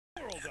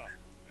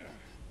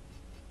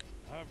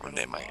One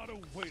day,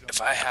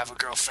 if I have a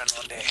girlfriend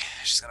one day,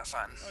 she's gonna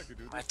find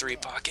my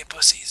 3-pocket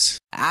pussies.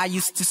 I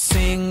used to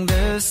sing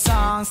the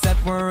songs that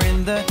were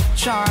in the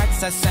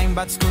charts. I sang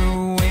about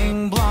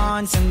screwing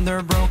blondes and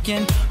their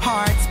broken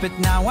hearts. But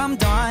now I'm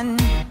done.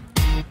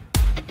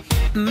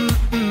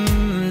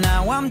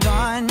 Now I'm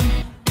done.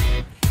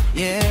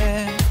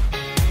 Yeah.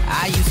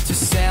 I used to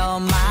sell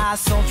my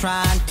soul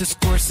trying to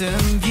score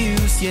some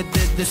views. You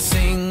did the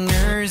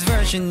singer's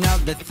version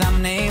of the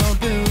thumbnail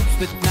boobs.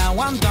 But now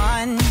I'm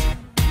done.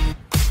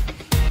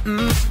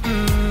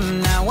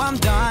 Now I'm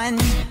done.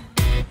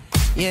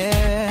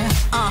 Yeah,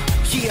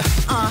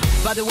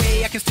 by the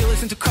way, I can still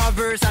listen to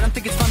covers. I don't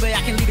think it's fun, but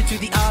I can leave it to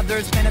the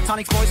others.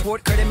 Pentatonix, Voice,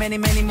 Ward, Kurt, and many,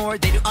 many more.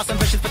 They do awesome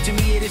versions, but to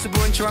me it is a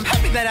boring chore. I'm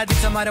happy that I did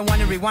some, I don't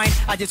want to rewind.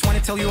 I just want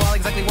to tell you all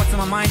exactly what's on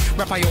my mind.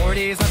 Rap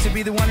priority is not to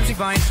be the one who's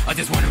divine. I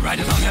just want to write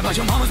a song about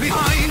your mama's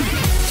behind.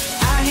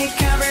 I hate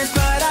covers,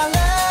 but I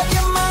love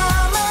your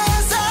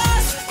mama's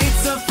ass.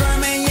 It's so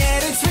firm and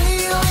yet it's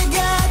really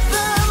got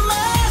the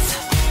mass.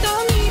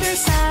 Don't need her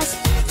sass,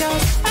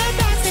 don't a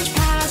backstage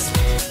pass.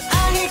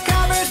 I hate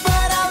covers,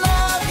 but I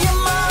love your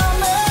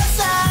mama's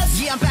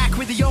ass. Yeah, I'm back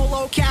with the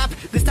YOLO cap.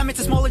 This time it's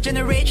a smaller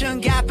generation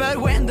gap. But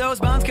when those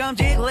buns come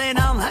jiggling,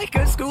 I'm like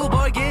a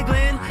schoolboy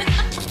giggling.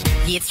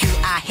 Yeah, it's true,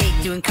 I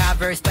hate doing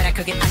covers, but I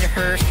could get under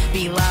her,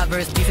 be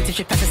lovers. Please until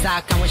she passes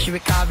out, come when she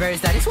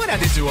recovers. That is what I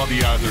did to all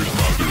the others.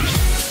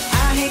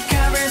 I hate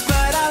covers,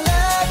 but I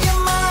love your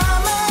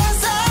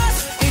mama's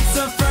ass. It's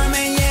so firm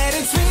and yet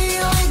it's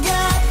really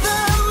got the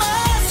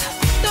mass.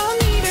 Don't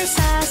need her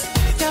sass,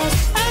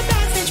 just a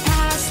backstage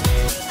pass.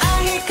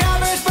 I hate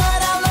covers,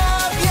 but I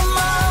love your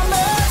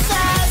mama's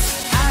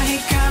ass. I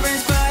hate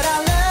covers, but I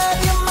love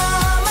your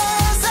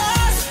mama's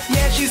ass.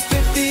 Yeah, she's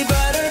 50,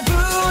 but her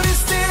boot is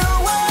still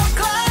world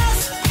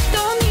class.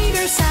 Don't need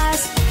her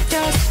sass,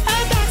 just a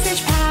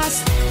backstage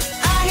pass.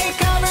 I hate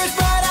covers,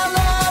 but I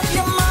love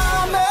your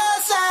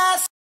mama's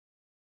ass.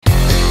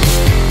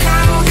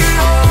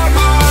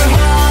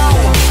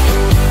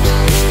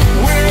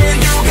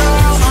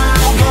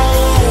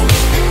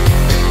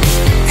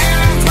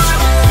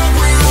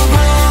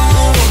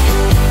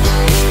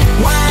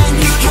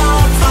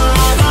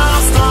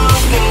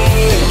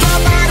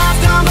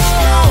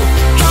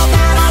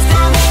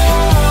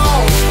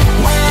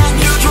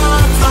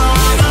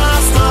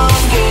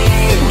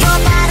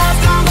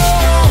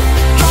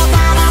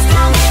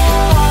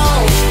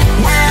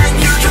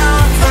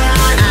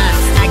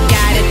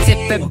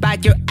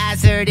 About your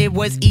hazard, it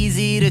was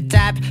easy to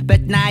tap, but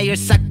now you're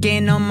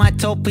sucking on my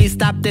toe. Please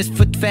stop this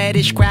foot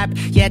fetish crap.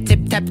 Yeah,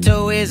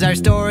 tip-tap-toe is our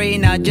story.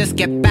 Now just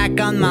get back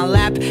on my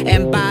lap.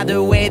 And by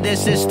the way,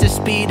 this is the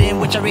speed in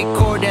which I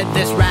recorded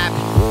this rap.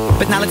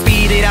 But now let's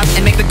speed it up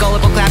and make the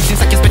gullible clap. Seems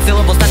like you spit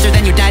syllables faster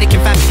than your daddy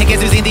can fap. And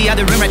guess who's in the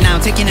other room right now,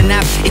 taking a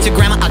nap? It's your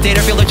grandma,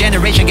 outdated, feel a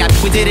generation gap.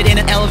 We did it in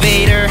an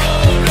elevator,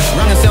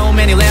 wrong on so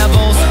many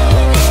levels.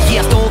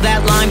 Yeah, I stole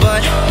that line,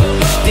 but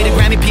did a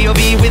Grammy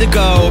POV with a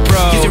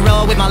GoPro. Used to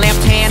roll with my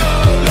left hand,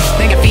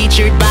 then got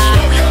featured by